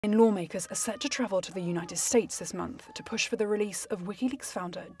Lawmakers are set to travel to the United States this month to push for the release of WikiLeaks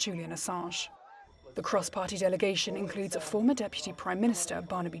founder Julian Assange. The cross-party delegation includes former Deputy Prime Minister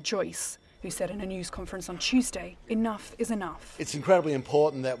Barnaby Joyce, who said in a news conference on Tuesday, "Enough is enough." It's incredibly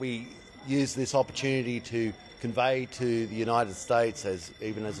important that we use this opportunity to convey to the United States,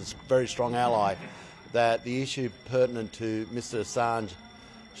 even as a very strong ally, that the issue pertinent to Mr Assange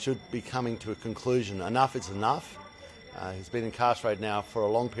should be coming to a conclusion. Enough is enough. He's been incarcerated now for a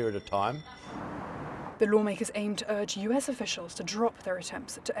long period of time. The lawmakers aim to urge US officials to drop their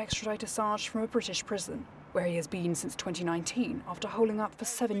attempts to extradite Assange from a British prison, where he has been since 2019 after holding up for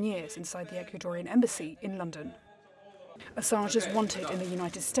 7 years inside the Ecuadorian embassy in London. Assange is wanted in the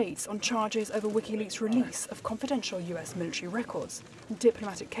United States on charges over WikiLeaks' release of confidential US military records and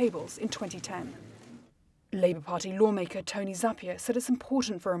diplomatic cables in 2010. Labour Party lawmaker Tony Zappia said it's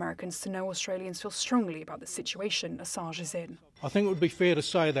important for Americans to know Australians feel strongly about the situation Assange is in. I think it would be fair to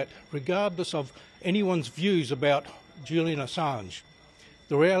say that regardless of anyone's views about Julian Assange,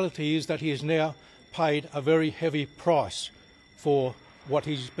 the reality is that he has now paid a very heavy price for what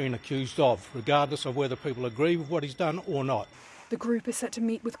he's been accused of, regardless of whether people agree with what he's done or not. The group is set to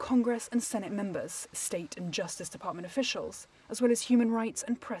meet with Congress and Senate members, State and Justice Department officials, as well as human rights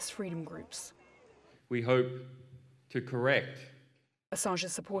and press freedom groups. We hope to correct.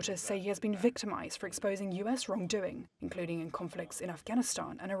 Assange's supporters say he has been victimised for exposing US wrongdoing, including in conflicts in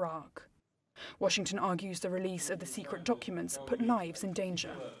Afghanistan and Iraq. Washington argues the release of the secret documents put lives in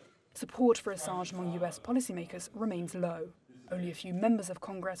danger. Support for Assange among US policymakers remains low. Only a few members of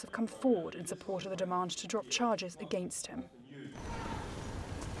Congress have come forward in support of the demand to drop charges against him.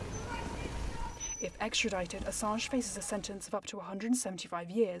 If extradited, Assange faces a sentence of up to 175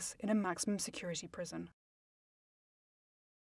 years in a maximum security prison.